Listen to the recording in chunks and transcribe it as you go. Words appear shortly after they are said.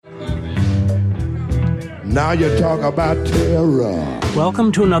Now you talk about terror.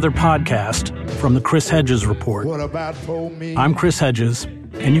 Welcome to another podcast from the Chris Hedges Report. What about for me? I'm Chris Hedges,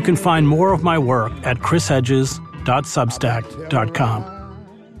 and you can find more of my work at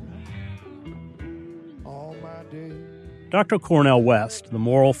chrishedges.substack.com. Dr. Cornel West, the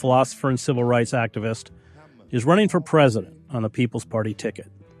moral philosopher and civil rights activist, is running for president on the People's Party ticket.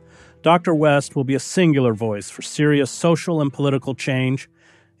 Dr. West will be a singular voice for serious social and political change,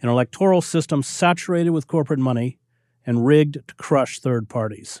 an electoral system saturated with corporate money and rigged to crush third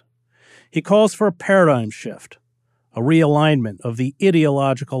parties. He calls for a paradigm shift, a realignment of the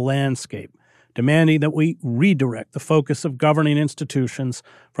ideological landscape, demanding that we redirect the focus of governing institutions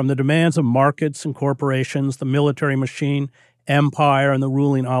from the demands of markets and corporations, the military machine, empire, and the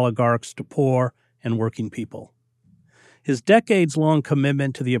ruling oligarchs to poor and working people. His decades-long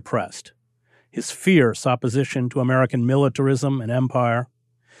commitment to the oppressed, his fierce opposition to American militarism and empire,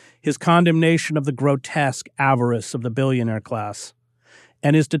 his condemnation of the grotesque avarice of the billionaire class,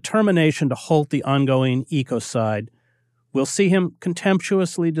 and his determination to halt the ongoing ecocide will see him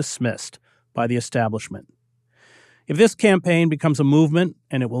contemptuously dismissed by the establishment. If this campaign becomes a movement,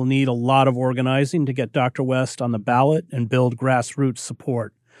 and it will need a lot of organizing to get Dr. West on the ballot and build grassroots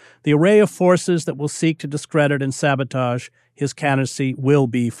support, the array of forces that will seek to discredit and sabotage his candidacy will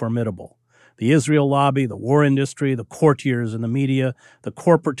be formidable. The Israel lobby, the war industry, the courtiers in the media, the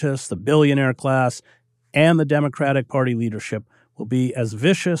corporatists, the billionaire class, and the Democratic Party leadership will be as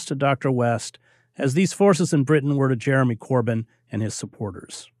vicious to Dr. West as these forces in Britain were to Jeremy Corbyn and his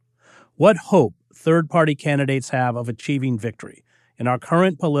supporters. What hope third-party candidates have of achieving victory in our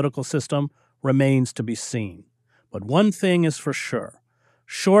current political system remains to be seen. But one thing is for sure,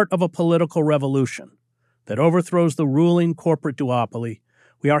 short of a political revolution that overthrows the ruling corporate duopoly,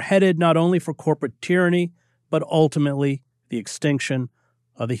 we are headed not only for corporate tyranny, but ultimately the extinction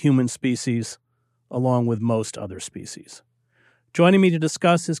of the human species, along with most other species. Joining me to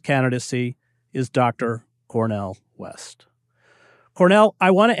discuss his candidacy is Dr. Cornel West. Cornel, I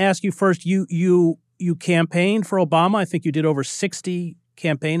want to ask you first, you campaigned for Obama. I think you did over 60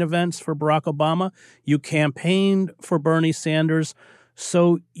 campaign events for Barack Obama. You campaigned for Bernie Sanders.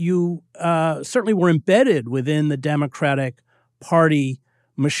 So you certainly were embedded within the Democratic Party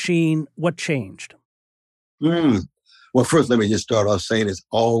machine. What changed? Well, first, let me just start off saying it's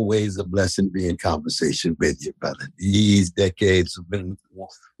always a blessing to be in conversation with you, brother. These decades have been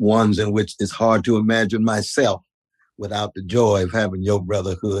ones in which it's hard to imagine myself without the joy of having your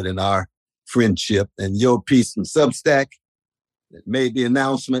brotherhood and our friendship and your piece in Substack that made the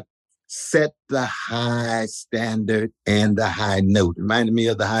announcement, set the high standard and the high note. Reminded me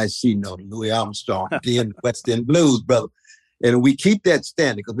of the high C note of Louis Armstrong, the West End Blues, brother. And we keep that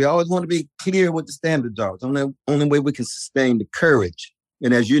standard because we always want to be clear what the standards are. It's the only way we can sustain the courage.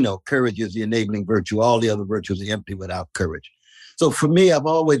 And as you know, courage is the enabling virtue. All the other virtues are empty without courage. So for me, I've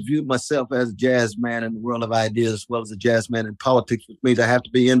always viewed myself as a jazz man in the world of ideas, as well as a jazz man in politics, which means I have to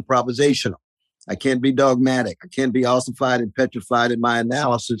be improvisational. I can't be dogmatic. I can't be ossified and petrified in my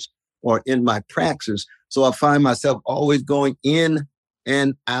analysis or in my praxis. So I find myself always going in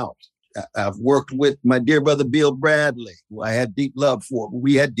and out. I've worked with my dear brother, Bill Bradley, who I had deep love for.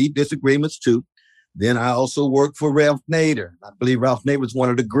 We had deep disagreements too. Then I also worked for Ralph Nader. I believe Ralph Nader was one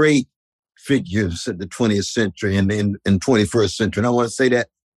of the great figures of the 20th century and 21st century. And I want to say that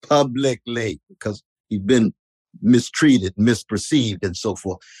publicly because he's been mistreated, misperceived, and so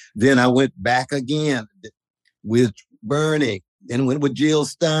forth. Then I went back again with Bernie, then went with Jill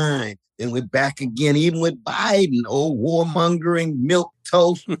Stein, then went back again, even with Biden, warmongering,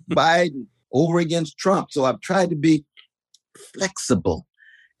 milquetoast Biden over against Trump. So I've tried to be flexible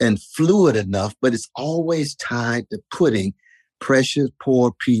and fluid enough, but it's always tied to putting precious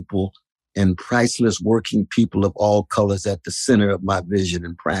poor people and priceless working people of all colors at the center of my vision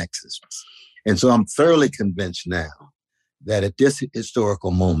and praxis. And so I'm thoroughly convinced now that at this historical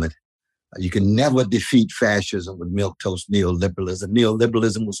moment, you can never defeat fascism with milquetoast neoliberalism.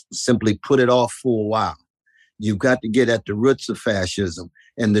 Neoliberalism will simply put it off for a while. You've got to get at the roots of fascism.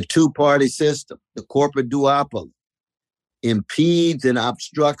 And the two-party system, the corporate duopoly, impedes and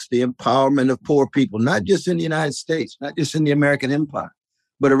obstructs the empowerment of poor people, not just in the United States, not just in the American empire,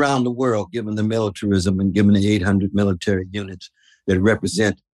 but around the world, given the militarism and given the 800 military units that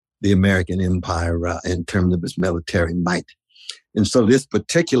represent the American empire in terms of its military might. And so this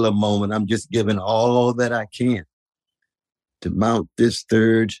particular moment, I'm just giving all that I can to mount this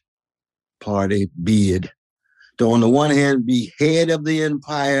third party bid to, on the one hand, be head of the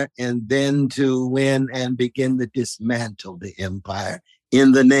empire and then to win and begin to dismantle the empire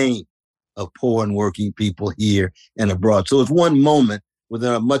in the name of poor and working people here and abroad. So it's one moment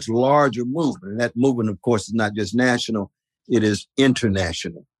within a much larger movement. And that movement, of course, is not just national, it is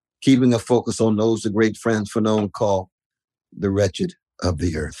international, keeping a focus on those the great Franz Fanon called the wretched of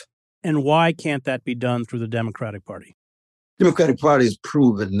the earth. And why can't that be done through the Democratic Party? Democratic Party has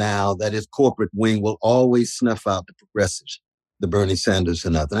proven now that its corporate wing will always snuff out the progressives, the Bernie Sanders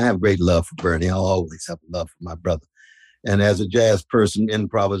and others. And I have great love for Bernie. I'll always have love for my brother. And as a jazz person,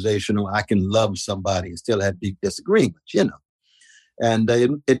 improvisational, I can love somebody and still have deep disagreements, you know. And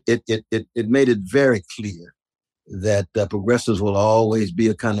it made it very clear that progressives will always be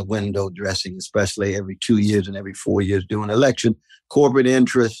a kind of window dressing, especially every 2 years and every 4 years during an election. Corporate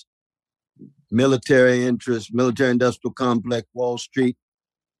interests, military interests, military-industrial complex, Wall Street,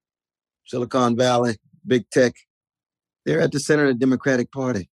 Silicon Valley, big tech, they're at the center of the Democratic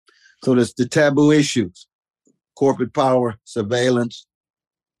Party. So there's the taboo issues, corporate power, surveillance,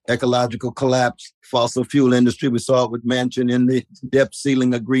 ecological collapse, fossil fuel industry. We saw it with Manchin in the debt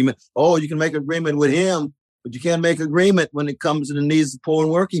ceiling agreement. Oh, you can make agreement with him, but you can't make agreement when it comes to the needs of poor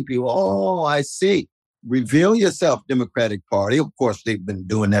and working people. Oh, I see. Reveal yourself, Democratic Party. Of course, they've been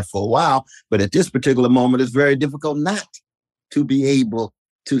doing that for a while, but at this particular moment, it's very difficult not to be able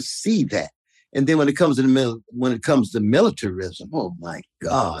to see that. And then when it comes to militarism, oh my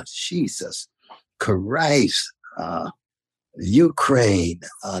God, Jesus Christ, Ukraine,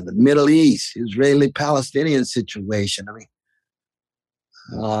 the Middle East, Israeli-Palestinian situation. I mean,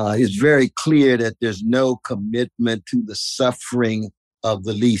 it's very clear that there's no commitment to the suffering of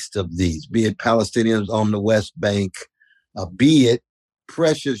the least of these, be it Palestinians on the West Bank, be it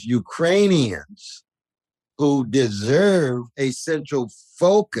precious Ukrainians who deserve a central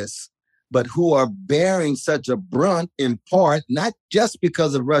focus, but who are bearing such a brunt in part, not just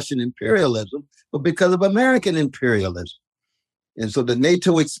because of Russian imperialism, but because of American imperialism. And so the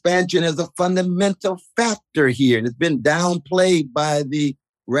NATO expansion is a fundamental factor here, and it's been downplayed by the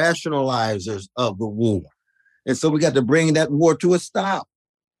rationalizers of the war. And so we got to bring that war to a stop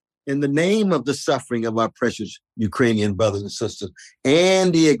in the name of the suffering of our precious Ukrainian brothers and sisters,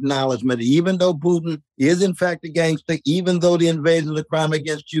 and the acknowledgement, even though Putin is in fact a gangster, even though the invasion is a crime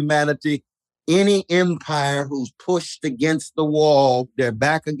against humanity, any empire who's pushed against the wall, their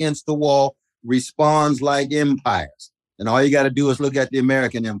back against the wall, responds like empires. And all you got to do is look at the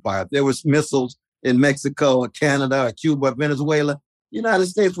American empire. If there was missiles in Mexico or Canada or Cuba or Venezuela, the United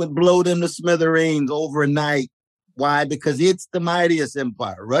States would blow them to smithereens overnight. Why? Because it's the mightiest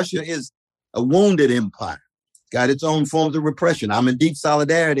empire. Russia is a wounded empire, got its own forms of repression. I'm in deep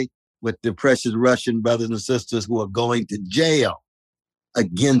solidarity with the precious Russian brothers and sisters who are going to jail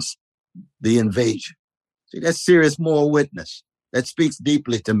against the invasion. See, that's serious moral witness. That speaks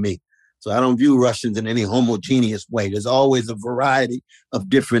deeply to me. So I don't view Russians in any homogeneous way. There's always a variety of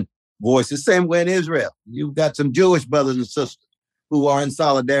different voices. Same way in Israel. You've got some Jewish brothers and sisters who are in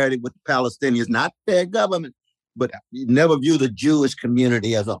solidarity with the Palestinians, not their government, but you never view the Jewish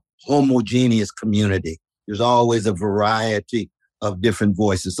community as a homogeneous community. There's always a variety of different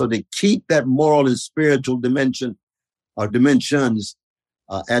voices. So to keep that moral and spiritual dimension or dimensions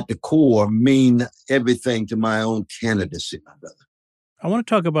at the core mean everything to my own candidacy, my brother. I want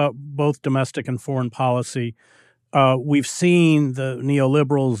to talk about both domestic and foreign policy. We've seen the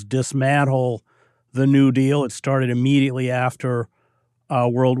neoliberals dismantle the New Deal. It started immediately after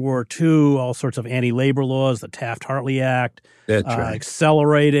World War II, all sorts of anti-labor laws, the Taft-Hartley Act, That's right.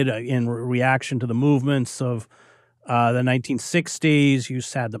 accelerated in reaction to the movements of the 1960s. You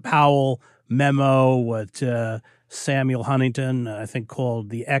had the Powell memo with Samuel Huntington, I think called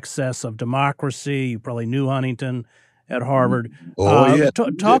The Excess of Democracy. You probably knew Huntington at Harvard. Yeah.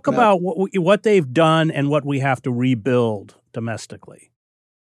 Talk about what they've done and what we have to rebuild domestically.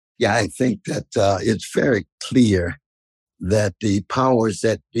 Yeah, I think that it's very clear that the powers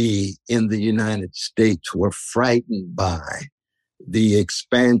that be in the United States were frightened by the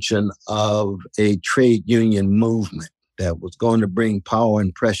expansion of a trade union movement that was going to bring power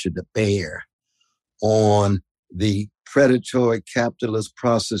and pressure to bear on the predatory capitalist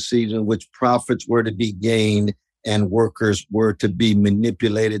processes in which profits were to be gained and workers were to be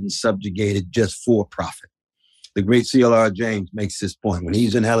manipulated and subjugated just for profit. The great C.L.R. James makes this point when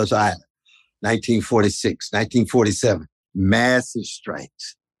he's in Ellis Island, 1946, 1947, massive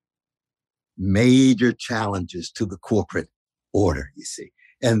strikes, major challenges to the corporate order, you see.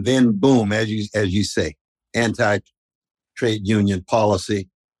 And then boom, as you say, anti-trade union policy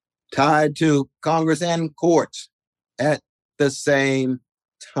tied to Congress and courts at the same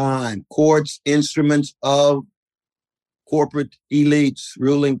time. Courts, instruments of corporate elites,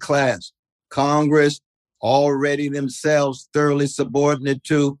 ruling class. Congress, already themselves thoroughly subordinate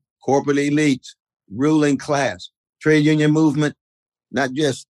to corporate elites, ruling class. Trade union movement, not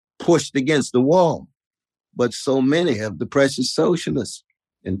just pushed against the wall, but so many of the precious socialists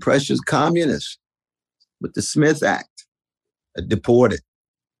and precious communists with the Smith Act are deported,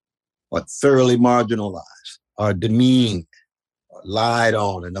 or thoroughly marginalized, or demeaned, or lied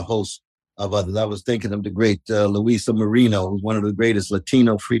on, and a host of others. I was thinking of the great Luisa Moreno, who's one of the greatest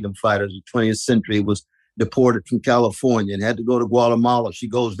Latino freedom fighters of the 20th century, was deported from California and had to go to Guatemala. She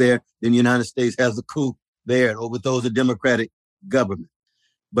goes there, then the United States has a coup there and overthrows a democratic government.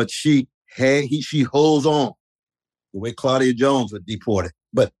 But she holds on, the way Claudia Jones was deported,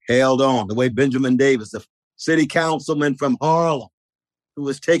 but held on, the way Benjamin Davis, the city councilman from Harlem, who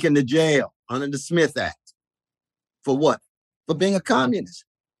was taken to jail under the Smith Act. For what? For being a communist.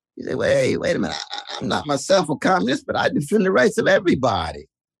 You say, wait a minute, I'm not myself a communist, but I defend the rights of everybody.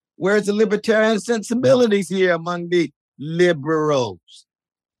 Where's the libertarian sensibilities here among the liberals?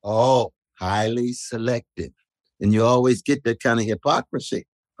 Oh, highly selective. And you always get that kind of hypocrisy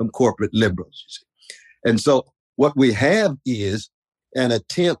from corporate liberals, you see. And so what we have is an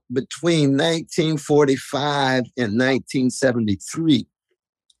attempt between 1945 and 1973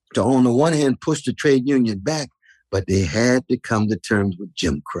 to, on the one hand, push the trade union back, but they had to come to terms with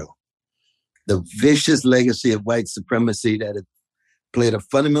Jim Crow, the vicious legacy of white supremacy that had played a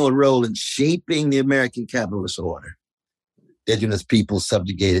fundamental role in shaping the American capitalist order. Indigenous peoples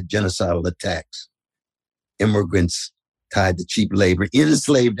subjugated, genocidal attacks, immigrants tied to cheap labor,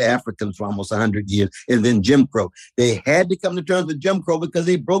 enslaved Africans for almost 100 years, and then Jim Crow. They had to come to terms with Jim Crow because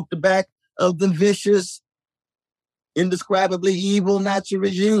they broke the back of the vicious, indescribably evil Nazi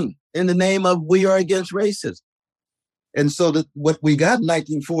regime in the name of we are against racism. And so what we got in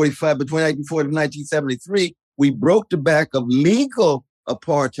 1945, between 1940 and 1973, we broke the back of legal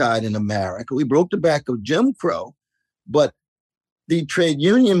apartheid in America. We broke the back of Jim Crow, but the trade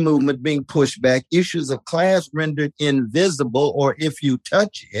union movement being pushed back, issues of class rendered invisible, or if you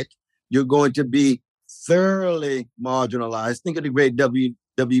touch it, you're going to be thoroughly marginalized. Think of the great W.B.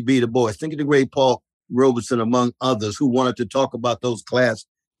 Du Bois. Think of the great Paul Robeson, among others, who wanted to talk about those class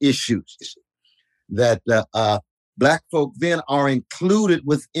issues. That Black folk then are included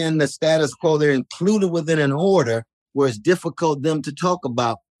within the status quo. They're included within an order where it's difficult for them to talk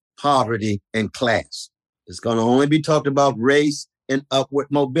about poverty and class. It's going to only be talked about race and upward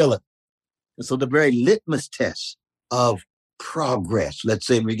mobility. And so the very litmus test of progress, let's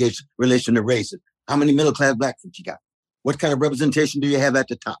say in relation to race, how many middle-class Black folks you got? What kind of representation do you have at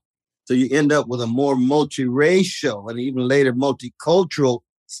the top? So you end up with a more multiracial and even later multicultural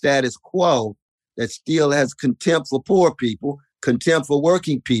status quo that still has contempt for poor people, contempt for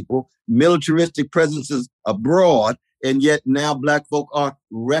working people, militaristic presences abroad, and yet now Black folk are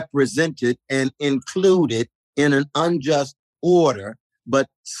represented and included in an unjust order, but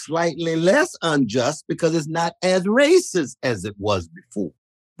slightly less unjust because it's not as racist as it was before.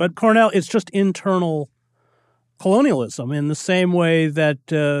 But Cornel, it's just internal colonialism in the same way that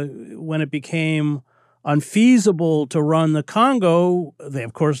when it became unfeasible to run the Congo, they,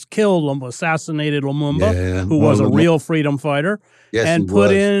 of course, assassinated Lumumba, who was a real freedom fighter, and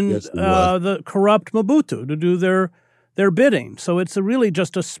put in the corrupt Mobutu to do their bidding. So it's really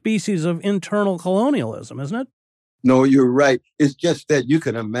just a species of internal colonialism, isn't it? No, you're right. It's just that you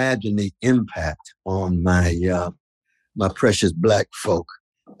can imagine the impact on my precious Black folk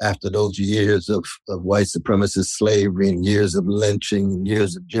after those years of white supremacist slavery and years of lynching and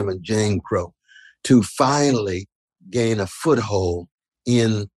years of Jim and Jane Crow, to finally gain a foothold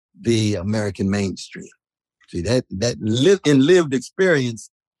in the American mainstream. See, that lived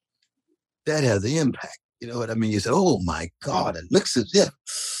experience, that has an impact. You know what I mean? You say, oh my God, it looks as if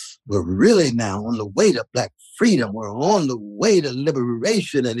we're really now on the way to Black freedom. We're on the way to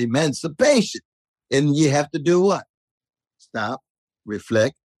liberation and emancipation. And you have to do what? Stop,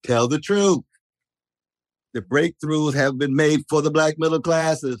 reflect, tell the truth. The breakthroughs have been made for the Black middle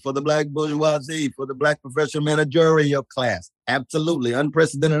classes, for the Black bourgeoisie, for the Black professional managerial class. Absolutely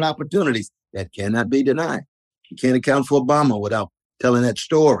unprecedented opportunities that cannot be denied. You can't account for Obama without telling that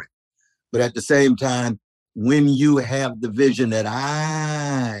story. But at the same time, when you have the vision that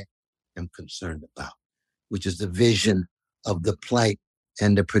I am concerned about, which is the vision of the plight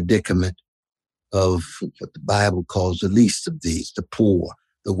and the predicament of what the Bible calls the least of these, the poor,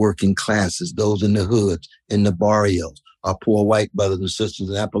 the working classes, those in the hoods, in the barrios, our poor white brothers and sisters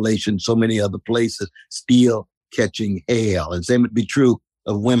in Appalachia and so many other places still catching hell. And same would be true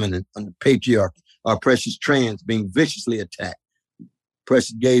of women and the patriarchy, our precious trans being viciously attacked,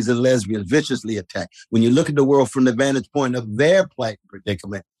 precious gays and lesbians viciously attacked. When you look at the world from the vantage point of their plight and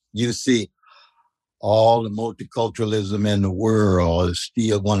predicament, you see all the multiculturalism in the world is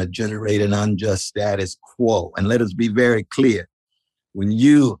still going to generate an unjust status quo. And let us be very clear. when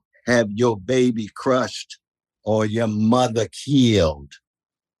you have your baby crushed or your mother killed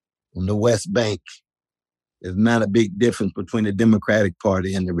on the West Bank, there's not a big difference between the Democratic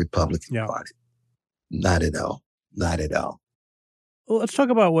Party and the Republican Party. Not at all. Not at all. Well, let's talk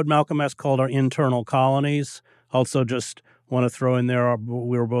about what Malcolm X called our internal colonies. Also, just want to throw in there,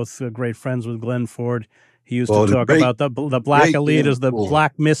 we were both great friends with Glenn Ford. He used to talk about the black elite as the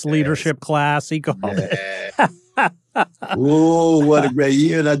black misleadership class, he called it. Oh, what a great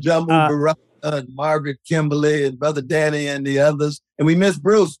year. And I jumped with Margaret Kimberly and Brother Danny and the others. And we miss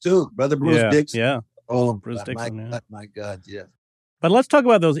Bruce, too. Brother Bruce Dixon. Yeah. Oh, Bruce Dixon, my God, yeah. But let's talk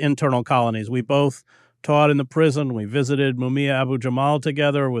about those internal colonies. We both taught in the prison. We visited Mumia Abu Jamal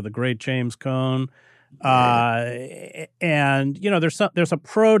together with the great James Cone. And, you know, there's a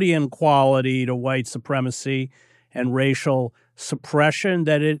protean quality to white supremacy and racial suppression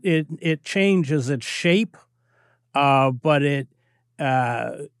that it changes its shape, but we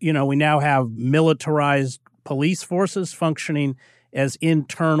now have militarized police forces functioning as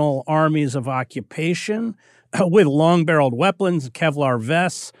internal armies of occupation with long-barreled weapons, Kevlar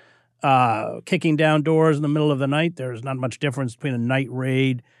vests, kicking down doors in the middle of the night. There's not much difference between a night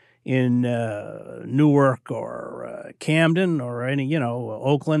raid in Newark or Camden or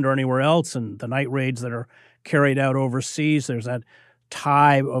Oakland or anywhere else, and the night raids that are carried out overseas. There's that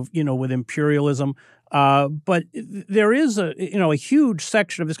tie of, with imperialism. But there is a huge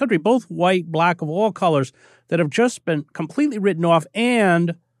section of this country, both white, black, of all colors, that have just been completely written off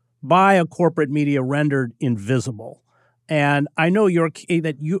and by a corporate media rendered invisible. And I know I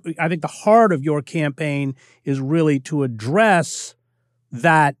think the heart of your campaign is really to address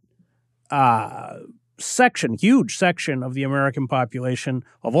that huge section of the American population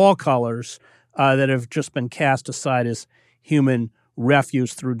of all colors that have just been cast aside as human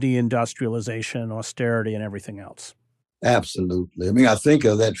refuse through deindustrialization, austerity, and everything else. Absolutely. I mean, I think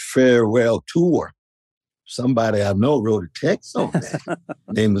of that farewell tour. Somebody I know wrote a text on that.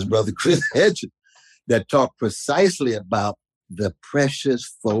 Name is Brother Chris Hedges, that talked precisely about the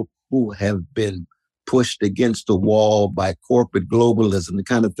precious folk who have been pushed against the wall by corporate globalism, the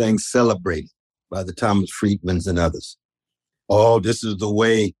kind of things celebrated by the Thomas Friedmans and others. Oh, this is the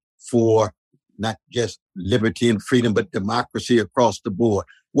way for not just liberty and freedom, but democracy across the board.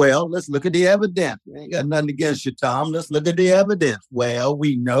 Well, let's look at the evidence. We ain't got nothing against you, Tom. Let's look at the evidence. Well,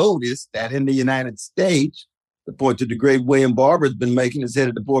 we noticed that in the United States, the point that the great William Barber has been making as head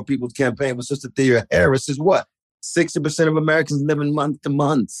of the Poor People's Campaign with Sister Thea Harris is what? 60% of Americans living month to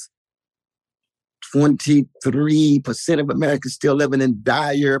month. 23% of Americans still living in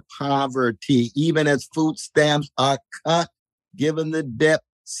dire poverty, even as food stamps are cut, given the debt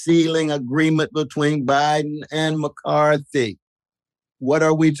ceiling agreement between Biden and McCarthy. What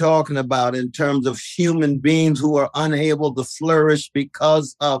are we talking about in terms of human beings who are unable to flourish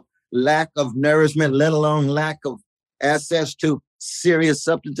because of lack of nourishment, let alone lack of access to serious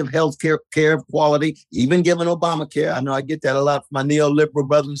substantive health care of quality, even given Obamacare? I know I get that a lot from my neoliberal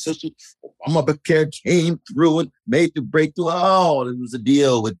brothers and sisters. Obamacare came through and made the breakthrough. Oh, it was a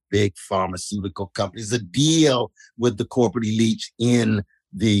deal with big pharmaceutical companies, a deal with the corporate elites in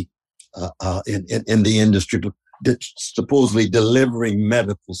the industry, supposedly delivering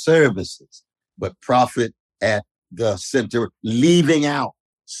medical services, but profit at the center, leaving out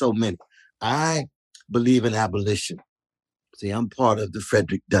so many. I believe in abolition. See, I'm part of the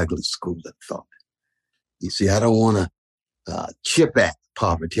Frederick Douglass school of thought. You see, I don't want to chip at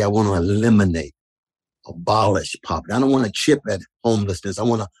poverty. I want to eliminate, abolish poverty. I don't want to chip at homelessness. I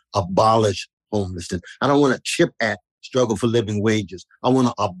want to abolish homelessness. I don't want to chip at struggle for living wages. I want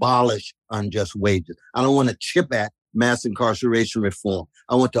to abolish unjust wages. I don't want to chip at mass incarceration reform.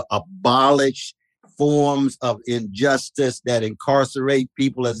 I want to abolish forms of injustice that incarcerate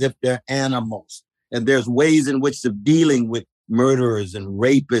people as if they're animals. And there's ways in which of dealing with murderers and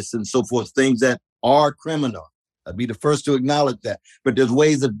rapists and so forth, things that are criminal. I'd be the first to acknowledge that. But there's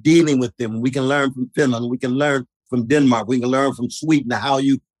ways of dealing with them. We can learn from Finland. We can learn from Denmark. We can learn from Sweden how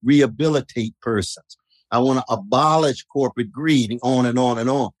you rehabilitate persons. I want to abolish corporate greed, and on and on and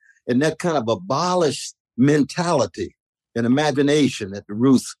on. And that kind of abolished mentality and imagination that the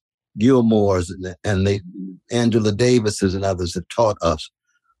Ruth Gilmores and the Angela Davises and others have taught us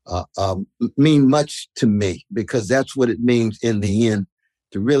mean much to me, because that's what it means in the end,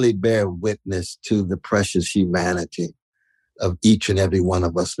 to really bear witness to the precious humanity of each and every one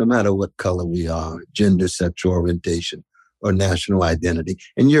of us, no matter what color we are, gender, sexual orientation, or national identity.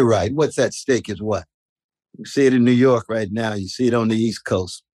 And you're right. What's at stake is what? You see it in New York right now. You see it on the East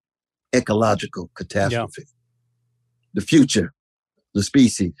Coast. Ecological catastrophe. Yeah. The future, the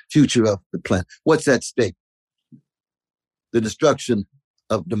species, future of the planet. What's at stake? the destruction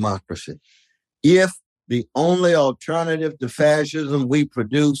of democracy. If the only alternative to fascism we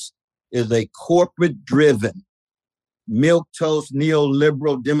produce is a corporate-driven, milquetoast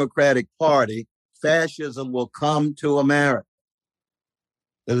neoliberal Democratic Party, fascism will come to America.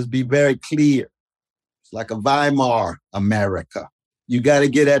 Let us be very clear. It's like a Weimar America. You got to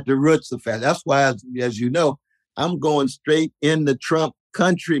get at the roots of fascism. That's why, as you know, I'm going straight into Trump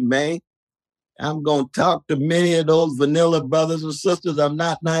country, man. I'm going to talk to many of those vanilla brothers and sisters. I'm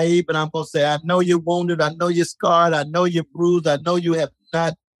not naive, and I'm going to say, I know you're wounded. I know you're scarred. I know you're bruised. I know you have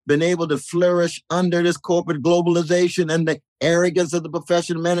not been able to flourish under this corporate globalization and the arrogance of the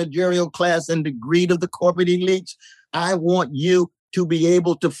professional managerial class and the greed of the corporate elites. I want you to be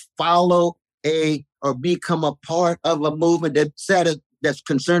able to follow or become a part of a movement that's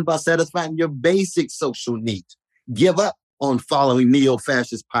concerned about satisfying your basic social needs. Give up on following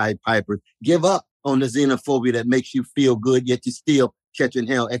neo-fascist Pied Pipers. Give up on the xenophobia that makes you feel good, yet you're still catching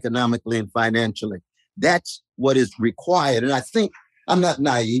hell economically and financially. That's what is required. And I think, I'm not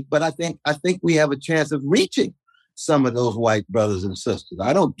naive, but I think we have a chance of reaching some of those white brothers and sisters.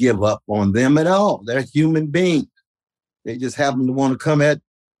 I don't give up on them at all. They're human beings. They just happen to want to come at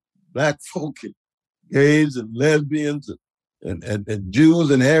Black folk and gays and lesbians and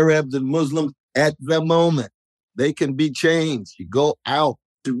Jews and Arabs and Muslims at the moment. They can be changed. You go out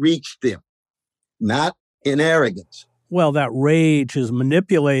to reach them, not in arrogance. Well, that rage is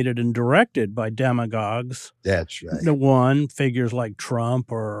manipulated and directed by demagogues. That's right. One, figures like Trump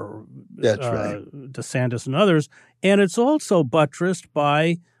or That's right. DeSantis and others. And it's also buttressed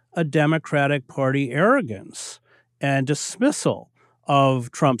by a Democratic Party arrogance and dismissal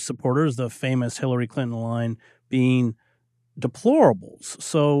of Trump supporters, the famous Hillary Clinton line being deplorables.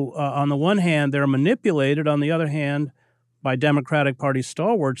 So on the one hand, they're manipulated. On the other hand, by Democratic Party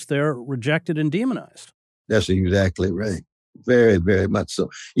stalwarts, they're rejected and demonized. That's exactly right. Very, very much so.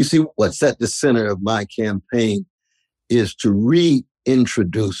 You see, what's at the center of my campaign is to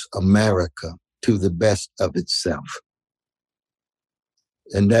reintroduce America to the best of itself.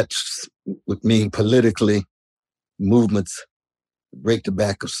 And that's would mean politically movements, break the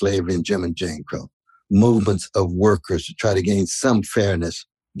back of slavery and Jim and Jane Crow, movements of workers to try to gain some fairness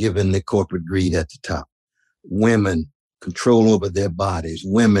given the corporate greed at the top, women control over their bodies,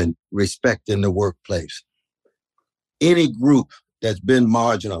 women respect in the workplace. Any group that's been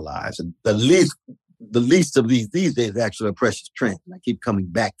marginalized, and the least of these days actually are precious trans. I keep coming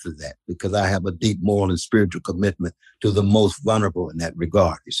back to that because I have a deep moral and spiritual commitment to the most vulnerable in that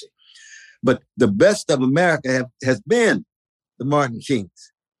regard, you see. But the best of America has been the Martin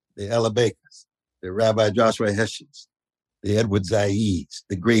Kings, the Ella Bakers, the Rabbi Joshua Heschels, the Edward Zaids,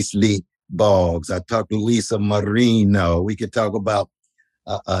 the Grace Lee Boggs. I talked to Lisa Marino. We could talk about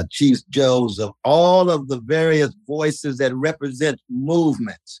Chief Joes of all of the various voices that represent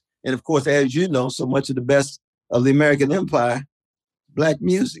movements. And of course, as you know, so much of the best of the American empire, Black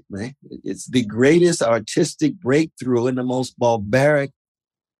music, man. It's the greatest artistic breakthrough in the most barbaric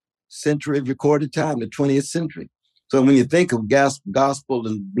century of recorded time, the 20th century. So when you think of gospel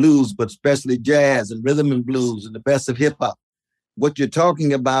and blues, but especially jazz and rhythm and blues and the best of hip hop, what you're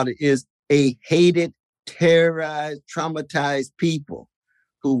talking about is a hated, terrorized, traumatized people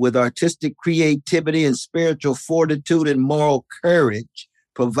who, with artistic creativity and spiritual fortitude and moral courage,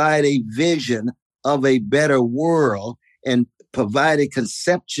 provide a vision of a better world and provide a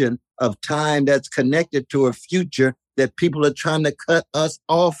conception of time that's connected to a future that people are trying to cut us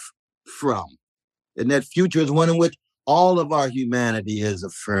off from. And that future is one in which all of our humanity is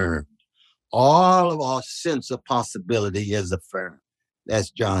affirmed. All of our sense of possibility is affirmed. That's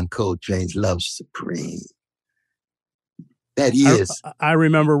John Coltrane's Love Supreme. That is. I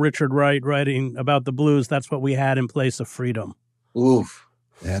remember Richard Wright writing about the blues. That's what we had in place of freedom. Oof.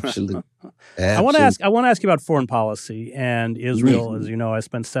 Absolutely. I want to ask you about foreign policy and Israel. As you know, I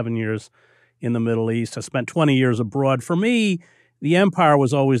spent 7 years in the Middle East. I spent 20 years abroad. For me, the empire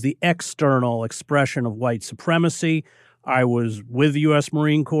was always the external expression of white supremacy. I was with the U.S.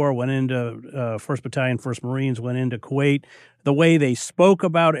 Marine Corps, went into 1st Battalion, 1st Marines, went into Kuwait. The way they spoke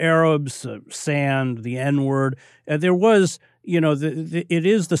about Arabs, sand, the N-word, there was, it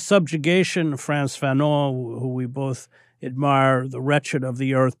is the subjugation of Frantz Fanon, who we both admire, the wretched of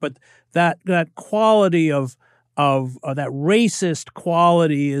the earth. But that quality of that racist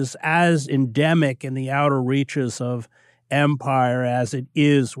quality is as endemic in the outer reaches of empire as it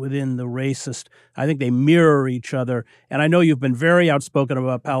is within the racist. I think they mirror each other. And I know you've been very outspoken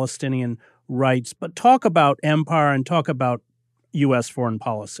about Palestinian rights, but talk about empire and talk about U.S. foreign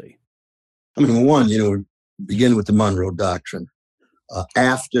policy. I mean, one, begin with the Monroe Doctrine.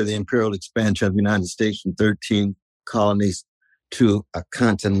 After the imperial expansion of the United States from 13 colonies to a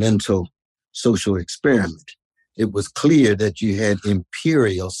continental social experiment. It was clear that you had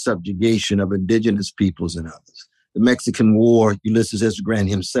imperial subjugation of indigenous peoples and others. The Mexican War, Ulysses S. Grant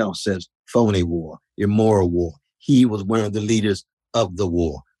himself says, phony war, immoral war. He was one of the leaders of the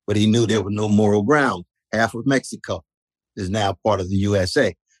war, but he knew there was no moral ground. Half of Mexico is now part of the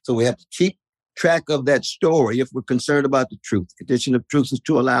USA. So we have to keep track of that story if we're concerned about the truth. The condition of truth is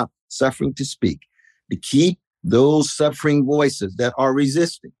to allow suffering to speak, to keep those suffering voices that are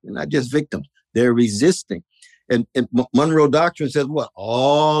resisting. They're not just victims, they're resisting. And Monroe Doctrine says what?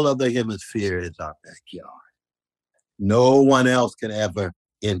 All of the hemisphere is our backyard. No one else can ever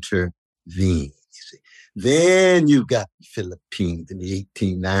intervene. You see. Then you've got the Philippines in the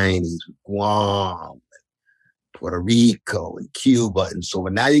 1890s, Guam, Puerto Rico, and Cuba, and so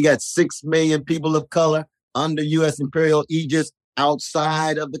on. Now you got 6 million people of color under U.S. imperial aegis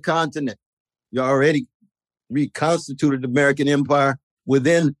outside of the continent. You already reconstituted the American empire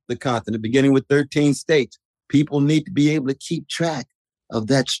within the continent, beginning with 13 states. People need to be able to keep track of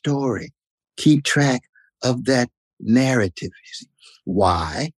that story, keep track of that narrative. You see.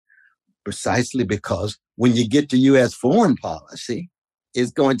 Why? Precisely because when you get to U.S. foreign policy,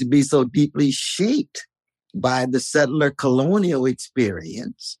 it's going to be so deeply shaped by the settler colonial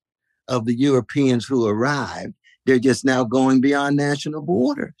experience of the Europeans who arrived. They're just now going beyond national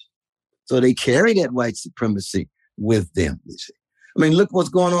borders. So they carry that white supremacy with them, you see. I mean, look what's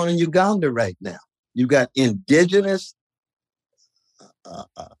going on in Uganda right now. You've got indigenous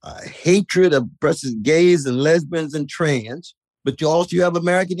hatred of versus gays and lesbians and trans, but you have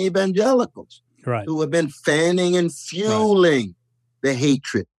American evangelicals who have been fanning and fueling the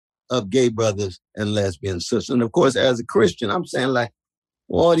hatred of gay brothers and lesbian sisters. And of course, as a Christian, I'm saying like,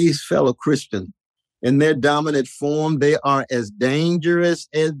 all these fellow Christians, in their dominant form, they are as dangerous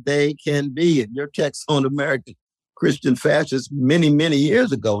as they can be. And your text on American Christian fascists many, many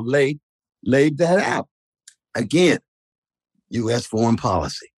years ago laid that out. Again, U.S. foreign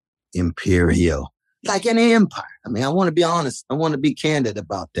policy, imperial, like an empire. I mean, I want to be honest. I want to be candid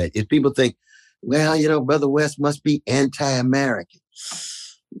about that. If people think, well, Brother West must be anti-American.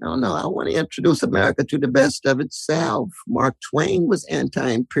 No, I want to introduce America to the best of itself. Mark Twain was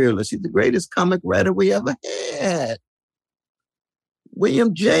anti-imperialist. He's the greatest comic writer we ever had.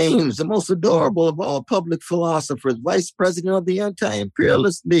 William James, the most adorable of all public philosophers, vice president of the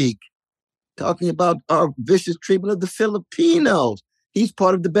Anti-Imperialist League, talking about our vicious treatment of the Filipinos. He's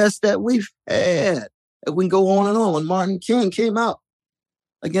part of the best that we've had. And we can go on and on. When Martin King came out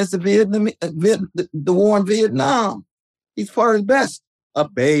against the war in Vietnam, he's part of the best. A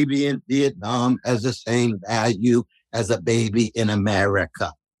baby in Vietnam has the same value as a baby in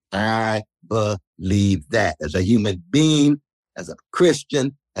America. I believe that as a human being, as a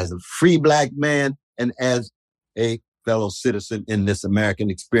Christian, as a free Black man, and as a fellow citizen in this American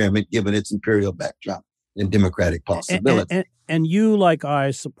experiment, given its imperial backdrop and democratic possibility. And you, like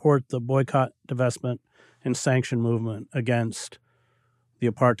I, support the boycott, divestment, and sanction movement against the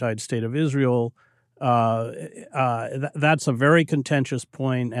apartheid state of Israel. That's a very contentious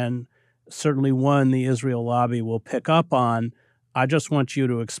point, and certainly one the Israel lobby will pick up on. I just want you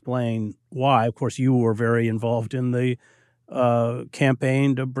to explain why. Of course, you were very involved in the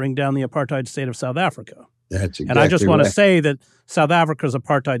campaign to bring down the apartheid state of South Africa. That's exactly and I just want right. to say that South Africa's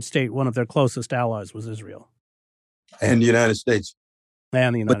apartheid state, one of their closest allies was Israel. And the United States.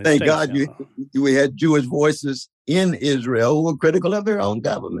 And the United States. But thank God we had Jewish voices in Israel who were critical of their own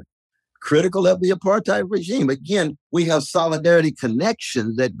government, critical of the apartheid regime. Again, we have solidarity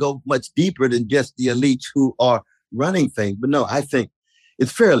connections that go much deeper than just the elites who are running things. But no, I think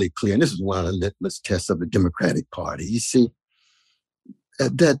it's fairly clear, and this is one of the litmus tests of the Democratic Party. You see,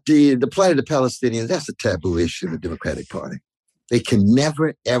 that the plight of the Palestinians, that's a taboo issue in the Democratic Party. They can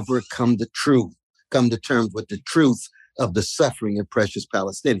never, ever come to terms with the truth of the suffering of precious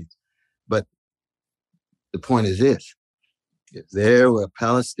Palestinians. But the point is this: if there were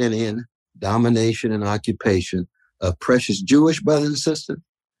Palestinian domination and occupation of precious Jewish brothers and sisters,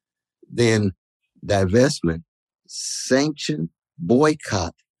 then divestment, sanction,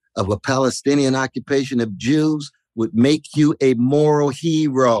 boycott of a Palestinian occupation of Jews would make you a moral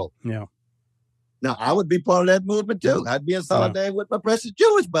hero. Yeah. Now, I would be part of that movement too. I'd be in solidarity with my precious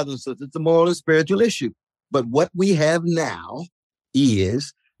Jewish brothers and sisters. It's a moral and spiritual issue. But what we have now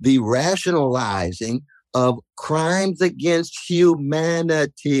is the rationalizing of crimes against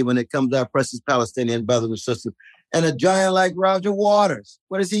humanity when it comes to our precious Palestinian brothers and sisters. And a giant like Roger Waters,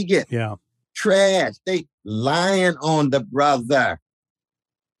 what does he get? Yeah. Trash. They lying on the brother.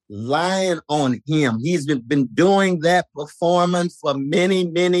 Lying on him. He's been doing that performance for many,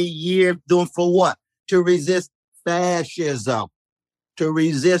 many years. Doing for what? To resist fascism, to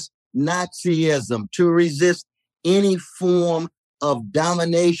resist Nazism, to resist any form of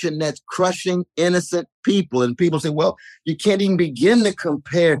domination that's crushing innocent people. And people say, well, you can't even begin to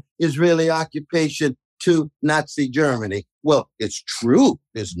compare Israeli occupation to Nazi Germany. Well, it's true.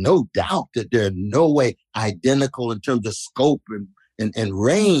 There's no doubt that they're no way identical in terms of scope and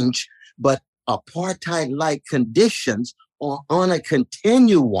range, but apartheid-like conditions are on a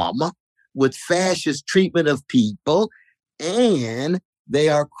continuum with fascist treatment of people, and they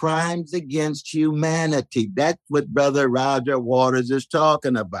are crimes against humanity. That's what Brother Roger Waters is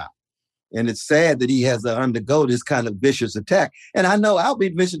talking about. And it's sad that he has to undergo this kind of vicious attack. And I know I'll be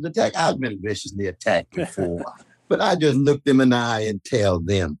viciously attacked. I've been viciously attacked before. But I just look them in the eye and tell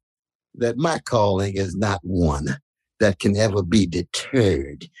them that my calling is not one that can ever be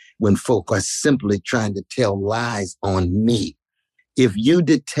deterred when folk are simply trying to tell lies on me. If you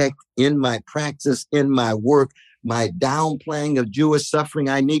detect in my practice, in my work, my downplaying of Jewish suffering,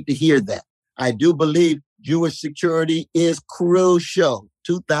 I need to hear that. I do believe Jewish security is crucial.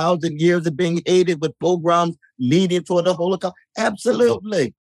 2,000 years of being hated with pogroms leading for the Holocaust.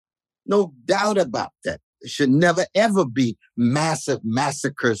 Absolutely. No doubt about that. There should never, ever be massive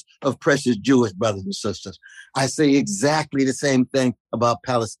massacres of precious Jewish brothers and sisters. I say exactly the same thing about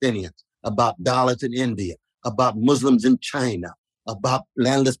Palestinians, about Dalits in India, about Muslims in China, about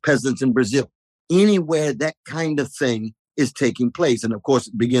landless peasants in Brazil. Anywhere that kind of thing is taking place. And of course,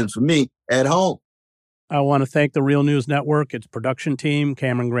 it begins for me at home. I want to thank the Real News Network, its production team,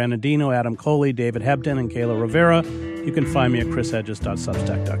 Cameron Granadino, Adam Coley, David Hebden, and Kayla Rivera. You can find me at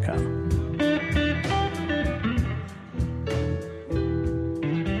chrishedges.substack.com.